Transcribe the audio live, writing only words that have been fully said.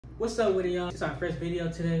What's up with it, y'all? It's our first video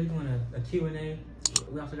today. We're doing a Q&A.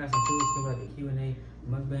 We also got some food, so like a Q&A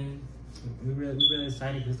mukbang. We're really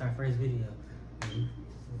excited because it's our first video.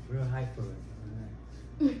 We're real hyped for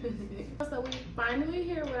it. So we finally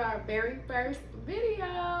here with our very first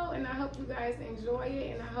video, and I hope you guys enjoy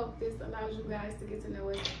it, and I hope this allows you guys to get to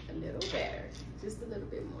know us a little better, just a little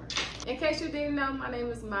bit more. In case you didn't know, my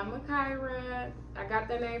name is Momma KYRA. I got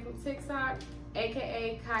that name from TikTok,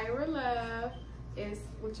 aka KYRA Love is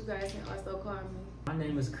what you guys can also call me. My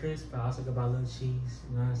name is Chris, but I also go by Little Cheese,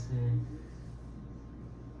 you know what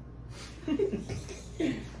I'm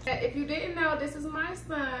saying? If you didn't know, this is my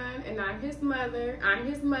son, and I'm his mother. I'm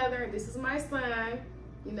his mother, and this is my son,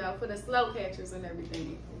 you know, for the slow catchers and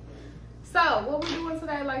everything. So, what we're doing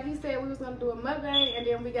today, like he said, we was going to do a mukbang, and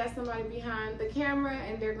then we got somebody behind the camera,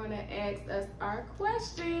 and they're going to ask us our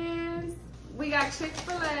questions. We got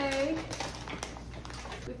Chick-fil-A.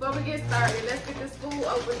 Before we get started, let's get this food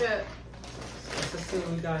opened up. Let's see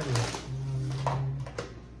what we got here.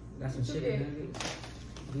 Got some chicken nuggets.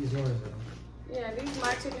 These yours though. Yeah, these are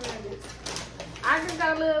my chicken nuggets. I just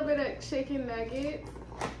got a little bit of chicken nuggets.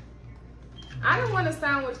 I didn't want a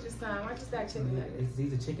sandwich this time. I just got chicken nuggets.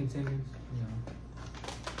 These are chicken tenders,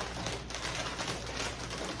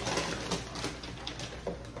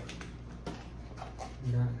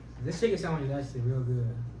 you know. This chicken sandwich is actually real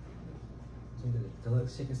good. The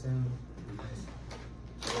deluxe chicken sandwich.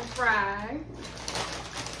 Fry.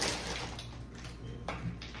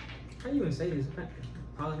 How do you even say this?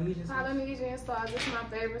 Polynesian sauce? Polynesian sauce. This is my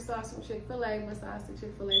favorite sauce from Chick-fil-A besides the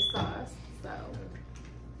Chick-fil-A sauce. So,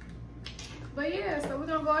 but yeah, so we're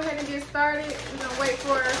gonna go ahead and get started. We're gonna wait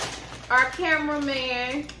for our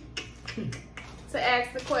cameraman to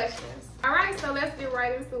ask the questions. All right, so let's get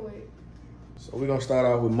right into it. So we're gonna start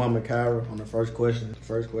off with Momma KYRA on the first question. The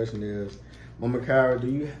first question is, Momma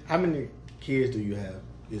KYRA, how many kids do you have?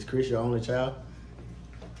 Is Chris your only child?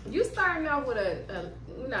 You starting off with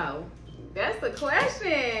no, that's the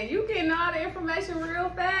question. You getting all the information real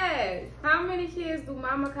fast. How many kids do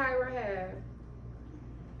Momma KYRA have?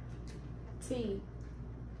 T.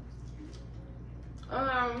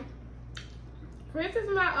 Chris is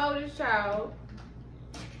my oldest child.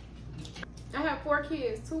 I have 4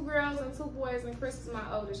 kids, 2 girls and 2 boys, and Chris is my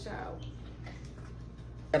oldest child.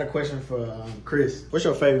 I got a question for Chris. What's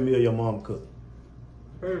your favorite meal your mom cooked?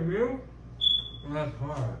 Favorite meal? Well, that's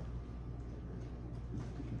hard.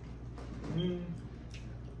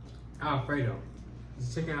 Alfredo.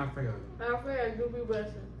 It's chicken Alfredo. Alfredo do be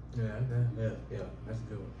blessing. Yeah, that's a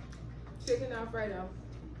good one. Chicken Alfredo.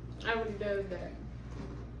 I really does that.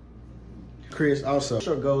 Chris, also, what's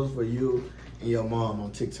your goals for you and your mom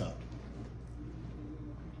on TikTok?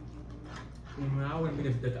 I want to be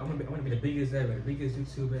the biggest ever, the biggest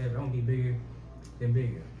YouTuber ever. I want to be bigger than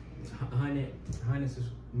bigger. 100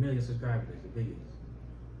 million subscribers, the biggest.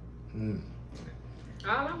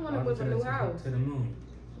 All I wanted was a new house. To the moon.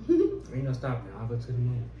 Ain't no stopping. I'll go to the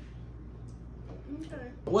moon.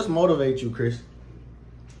 Okay. What's motivates you, Chris?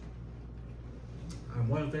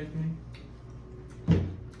 What motivates me?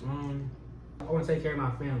 I want to take care of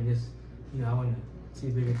my family. Just, you know, I want to see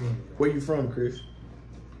bigger things. Where you from, Chris?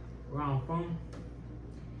 Where I'm from?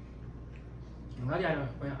 I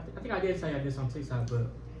think I did say this on TikTok, but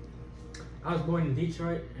I was born in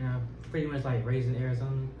Detroit, and I pretty much like raised in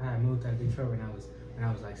Arizona. I had moved to Detroit when I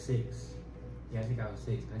was like 6. Yeah, I think I was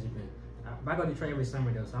 6. I go to Detroit every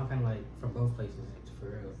summer though, so I'm kind of like from both places for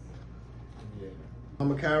real. Yeah.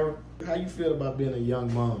 Momma KYRA, how you feel about being a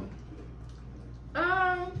young mom?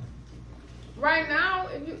 Right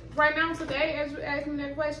now today, as you asked me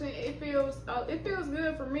that question, it feels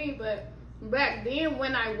good for me. But back then,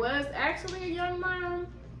 when I was actually a young mom,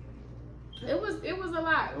 it was a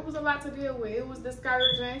lot. It was a lot to deal with. It was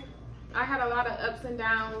discouraging. I had a lot of ups and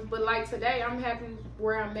downs. But like today, I'm happy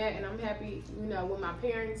where I'm at, and I'm happy, you know, with my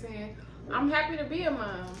parenting. I'm happy to be a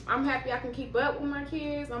mom. I'm happy I can keep up with my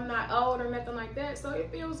kids. I'm not old or nothing like that, so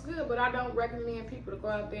it feels good. But I don't recommend people to go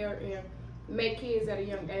out there and make kids at a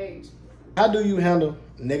young age. How do you handle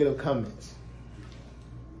negative comments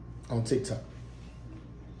on TikTok?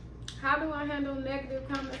 How do I handle negative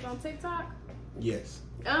comments on TikTok? Yes.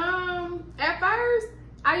 At first,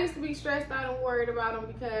 I used to be stressed out and worried about them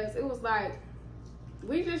because it was like,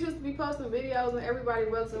 we just used to be posting videos and everybody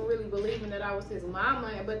wasn't really believing that I was his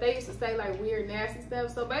mama, but they used to say like weird, nasty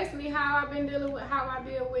stuff. So basically how I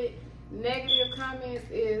deal with negative comments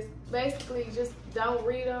is basically just don't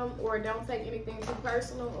read them or don't take anything too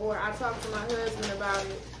personal, or I talk to my husband about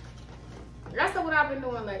it. That's what I've been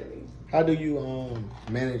doing lately. How do you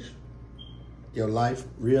manage your life,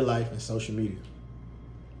 real life, and social media,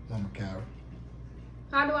 Momma KYRA?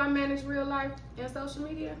 How do I manage real life and social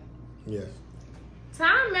media? Yes.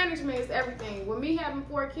 Time management is everything. With me having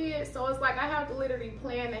 4 kids, so it's like I have to literally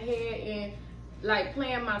plan ahead and like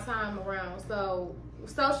plan my time around. So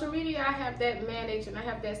social media, I have that managed and I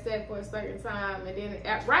have that set for a certain time, and then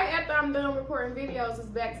right after I'm done recording videos, it's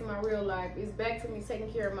back to my real life. It's back to me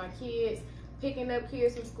taking care of my kids, picking up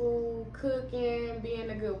kids from school, cooking, being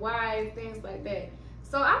a good wife, things like that.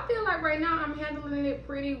 So I feel like right now I'm handling it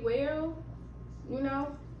pretty well, you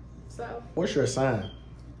know. So What's your sign?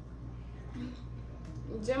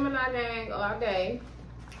 Gemini gang all day.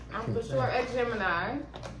 I'm for sure a Gemini.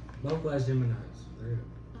 Both of us Geminis. For real.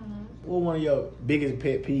 What one of your biggest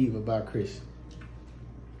pet peeve about Chris?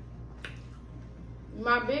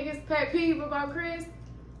 My biggest pet peeve about Chris,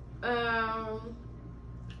 that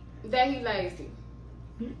he lazy.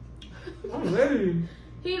 I'm lazy.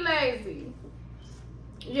 He lazy.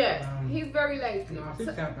 Yes, he's very lazy. No,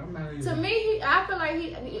 I'm not lazy. To me, I feel like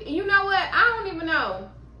he. You know what? I don't even know.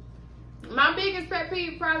 My biggest pet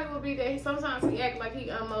peeve probably would be that sometimes he act like he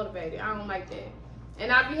unmotivated. I don't like that.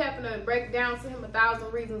 And I be having to break down to him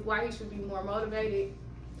 1,000 reasons why he should be more motivated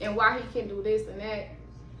and why he can do this and that.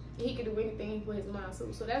 He can do anything he put his mind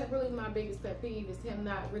to. So that's really my biggest pet peeve, is him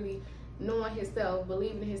not really knowing himself,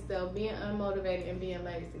 believing in himself, being unmotivated, and being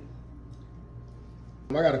lazy.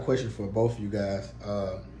 I got a question for both of you guys.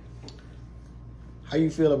 How you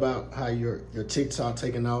feel about how your TikTok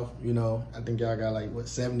taking off? You know, I think y'all got like, what,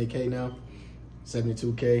 70K now?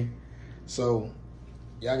 72K. So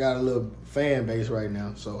y'all got a little fan base right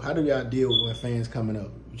now. So how do y'all deal with when fans coming up?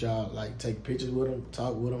 Y'all like take pictures with them,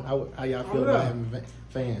 talk with them? How y'all feel about having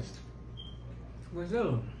fans? For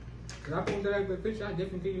sure. Cause I think that I good picture, I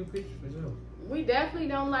definitely give you a picture for sure. We definitely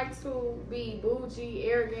don't like to be bougie,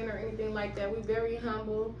 arrogant, or anything like that. We're very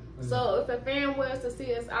humble. So if a fan was to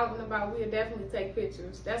see us out and about, we'll definitely take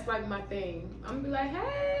pictures. That's like my thing. I'm gonna be like,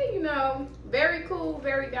 hey, you know, very cool,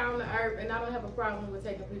 very down to earth, and I don't have a problem with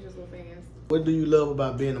taking pictures with fans. What do you love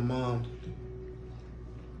about being a mom?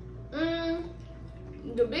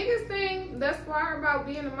 The biggest thing thus far about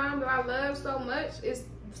being a mom that I love so much is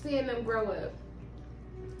seeing them grow up.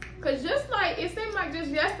 Cause just like, it seemed like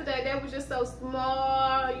just yesterday, they were just so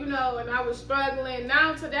small, you know, and I was struggling.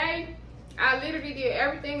 Now today, I literally did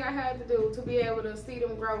everything I had to do to be able to see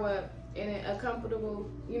them grow up in a comfortable,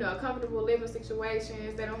 you know, a comfortable living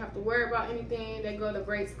situations. They don't have to worry about anything. They go to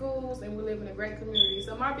great schools, and we live in a great community.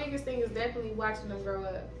 So my biggest thing is definitely watching them grow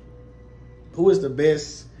up. Who is the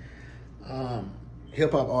best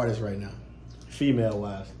hip hop artist right now, female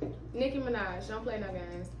wise? Nicki Minaj. Don't play no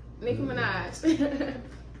games. Nicki Minaj.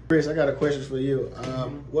 Chris, I got a question for you.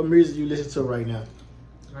 What music you listen to right now?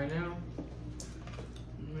 Right now?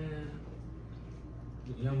 Man,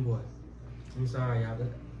 Young Boy. I'm sorry, y'all, but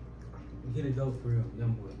he the GOAT for real,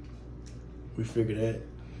 Young Boy. We figured that.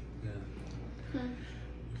 Yeah.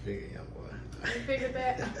 We figured Young Boy. You figured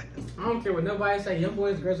that? I don't care what nobody say. Young Boy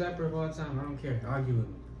is the greatest rapper of all time. I don't care. Argue with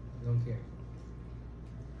me. I don't care.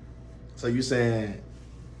 So you saying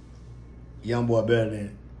Young Boy better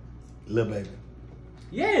than Lil Baby?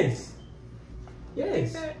 Yes.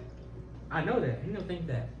 Yes. That? I know that. You don't think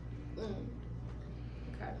that.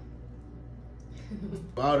 Okay.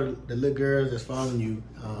 All the little girls that's following you,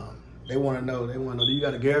 they want to know. Do you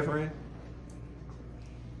got a girlfriend?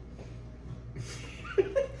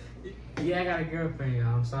 Yeah, I got a girlfriend,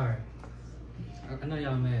 y'all. I'm sorry. I know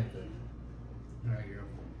y'all mad, but I got a girlfriend.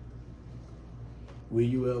 Will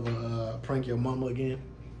you ever prank your mama again?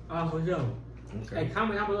 Oh, for sure. Okay. Hey,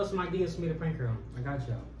 comment down below some ideas for me to prank her on. I got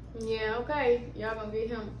y'all. Yeah, okay. Y'all gonna get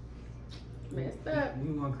him messed up.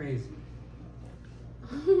 We going crazy.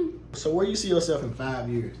 So where you see yourself in 5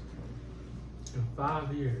 years? In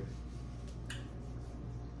 5 years.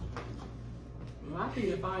 Well, I think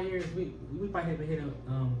in 5 years, we probably have to hit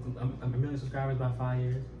a million subscribers by 5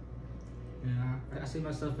 years. And I see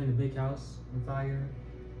myself in the big house in 5 years.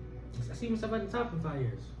 I see myself at the top in 5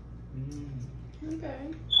 years.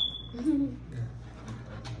 Okay. Yeah.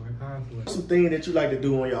 I work hard for it. Some thing that you like to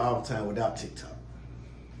do on your off time without TikTok?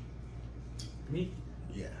 Me?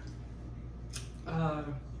 Yeah. Well,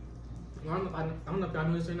 I don't know if y'all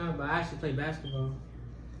know this or not, but I actually play basketball.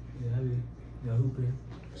 Yeah, I be hooping.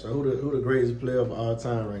 So who the greatest player of all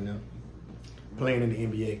time right now? Playing in the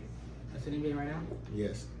NBA. That's in the NBA right now?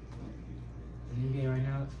 Yes. In the NBA right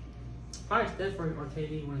now? Probably Steph or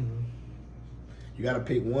KD, one of them. You gotta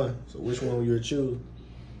pick one. So which one will you choose?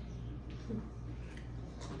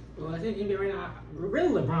 Well, I think NBA right now,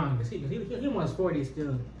 really LeBron, because he wants 40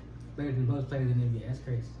 still better than most players in the NBA. That's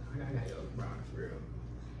crazy. I gotta go LeBron for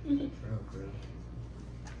real. For real.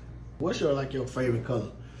 What's your favorite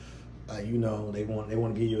color? You know, they want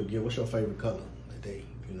to give you a gift. What's your favorite color? Day,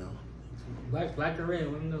 you know? Black or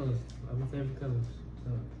red, one of those. Are my favorite colors.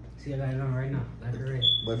 So, see, I got it on right now. Black or red.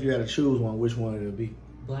 But if you had to choose one, which one would it be?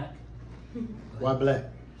 Black. Why black?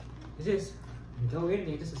 It's just, go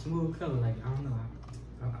anything, just a smooth color. Like, I don't know.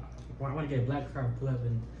 I want to get a black car, pull up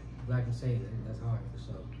in black Mercedes. That's hard.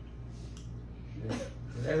 So,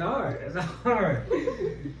 that's hard. That's hard.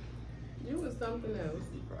 You was something else.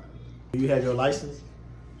 Do you have your license?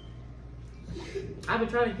 I've been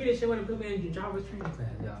trying to get it. She want to put me in driver's training class,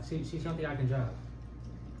 y'all. She's something I can drive.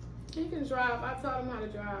 He can drive. I taught him how to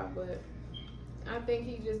drive, but I think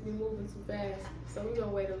he just be moving too fast. So we're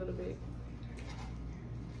gonna wait a little bit.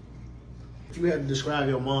 If you had to describe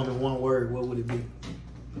your mom in one word, what would it be?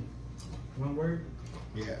 One word?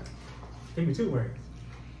 Yeah. Give me 2 words.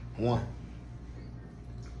 One.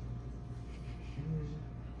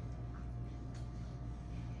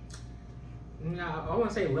 I want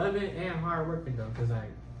to say loving and hard working though, cause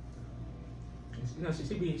like, you know, she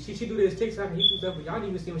do this TikTok and YouTube stuff, but y'all didn't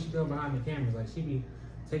even see what she doing behind the cameras. Like she be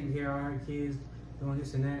taking care of all her kids, doing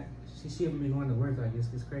this and that. She be going to work like this.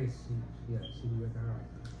 It's crazy. She be working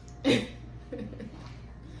hard.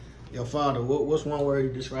 Your father. What's one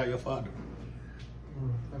word to describe your father?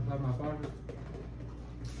 Like my father.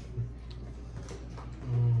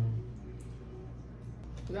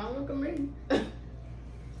 Don't look at me.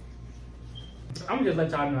 I'm just let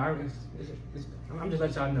y'all know. I'm just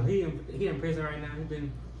let y'all know. He in prison right now. He's been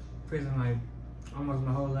in prison like almost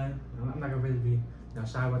my whole life. I'm not gonna really be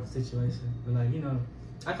shy about the situation, but like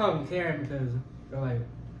I call him Karen because like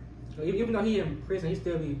even though he in prison, he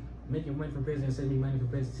still be making money from prison and sending me money from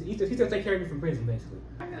prison. He still take care of me from prison basically.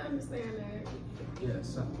 I can understand that.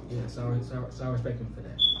 So I respect him for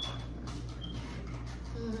that.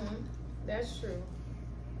 That's true.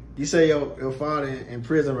 You say your father in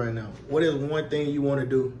prison right now. What is one thing you want to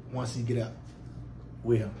do once he get out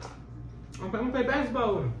with him? I'm gonna play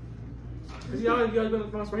basketball with him. Cause he always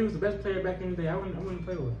been from he was the best player back in the day. I wouldn't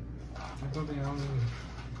play with him. That's one thing I don't know.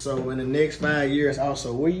 So in the next 5 years,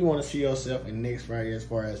 also, where you want to see yourself in the next 5 years as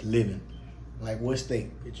far as living? Like what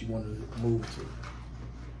state that you want to move to?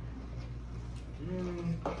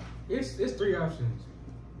 It's 3 options.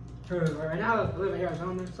 Cause right now I live in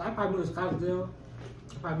Arizona, so I probably move to Scottsdale.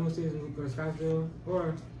 I probably move to Scottsdale,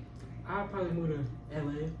 or I'll probably move to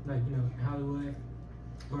LA, like Hollywood,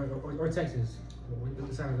 or Texas. What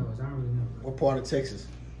the side of those? I don't really know. What part of Texas?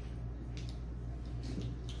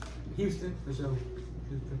 Houston, for sure.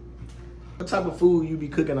 Houston. What type of food you be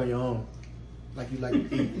cooking on your own? Like you like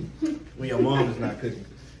to eat when your mom is not cooking?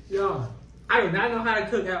 Yo, I do not know how to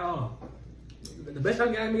cook at all. The best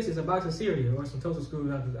I can get is a box of cereal or some toaster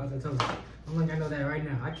screws out the toaster. I'm like, I know that right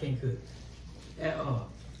now. I can't cook at all.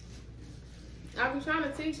 I be trying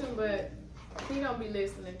to teach him, but he don't be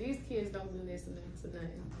listening. These kids don't be listening to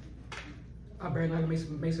nothing. I barely know how to make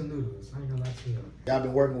some noodles. I ain't gonna lie to you. Y'all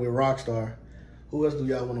been working with Rockstar. Who else do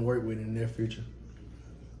y'all want to work with in the near future?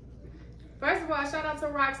 First of all, shout out to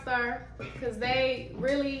Rockstar because they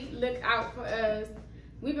really look out for us.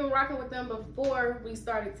 We've been rocking with them before we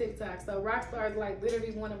started TikTok. So Rockstar is like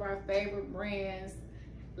literally one of our favorite brands.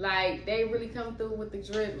 Like they really come through with the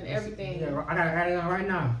drip and everything. Yeah, I gotta add it on right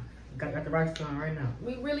now. Got the Rockstar on right now.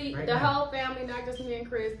 We really, right the now. whole family, not just me and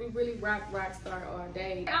Chris, we really rock Rockstar all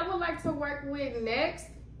day. I would like to work with next.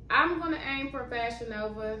 I'm gonna aim for Fashion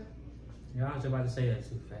Nova. Yeah, I was about to say that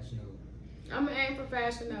too, Fashion Nova. I'm gonna aim for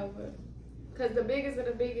Fashion Nova. Cause the biggest of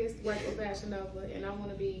the biggest work with Fashion Nova, and I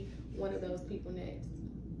wanna be one of those people next.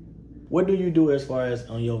 What do you do as far as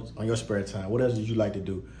on your spare time? What else did you like to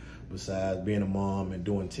do besides being a mom and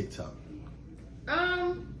doing TikTok?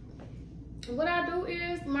 What I do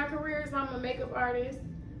is, my career is I'm a makeup artist.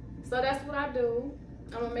 So that's what I do.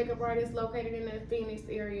 I'm a makeup artist located in the Phoenix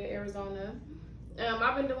area, Arizona.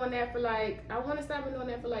 I've been doing that for I want to say I've been doing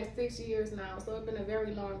that for 6 years now. So it's been a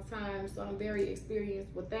very long time. So I'm very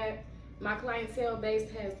experienced with that. My clientele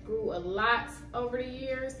base has grew a lot over the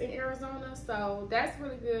years in Arizona. So that's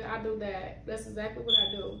really good. I do that. That's exactly what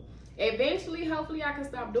I do. Eventually, hopefully I can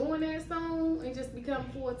stop doing that soon and just become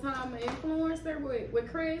full-time influencer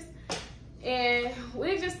with Chris. And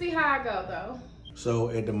we'll just see how I go though. So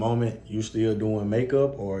at the moment, you still doing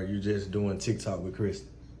makeup or you just doing TikTok with Chris?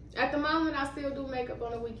 At the moment, I still do makeup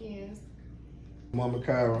on the weekends. Momma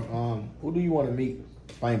KYRA, who do you want to meet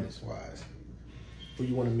famous-wise? Who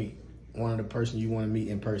you want to meet? One of the person you want to meet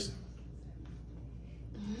in person?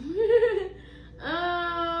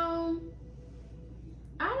 I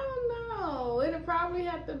don't know. It'll probably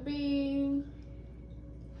have to be...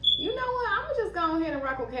 You know what? I'm just going ahead and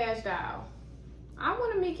rock with Cash Doll. I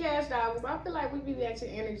want to meet Cash Doll because I feel like we be matching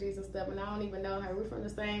energies and stuff, and I don't even know her. We're from the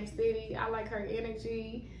same city. I like her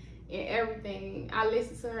energy, and everything. I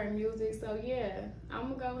listen to her music, so yeah,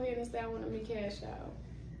 I'm gonna go ahead and say I want to be Cash Out.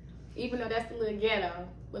 Even though that's a little ghetto,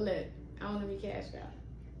 but look, I want to be Cash Out.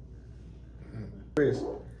 Chris,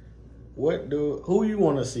 who you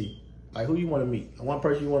want to see? Like, who you want to meet? One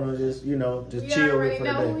person you want to just, you know, just chill with for the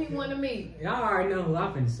day. You already know who you want to meet. Y'all already know who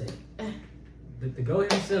I'm finna say. The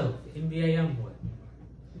GOAT himself, NBA YoungBoy.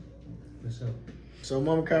 For sure. So,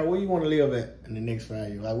 Mama KYRA, where you want to live at in the next 5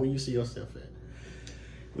 years? Like, where you see yourself at?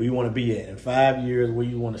 Where you want to be at in 5 years? Where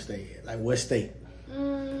you want to stay at? Like, what state?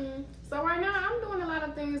 So right now, I'm doing a lot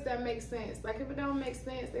of things that make sense. Like, if it don't make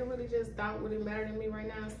sense, it really just don't really matter to me right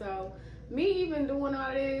now. So, me even doing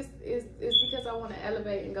all this is because I want to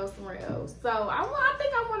elevate and go somewhere else. So, I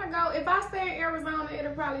think I want to go. If I stay in Arizona,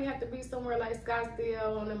 it'll probably have to be somewhere like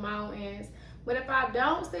Scottsdale on the mountains. But if I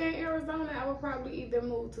don't stay in Arizona, I would probably either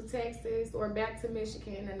move to Texas or back to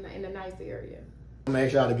Michigan in a nice area. I'm gonna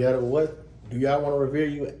ask y'all together, what do y'all want to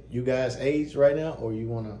reveal you guys' age right now, or you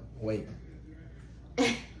want to wait?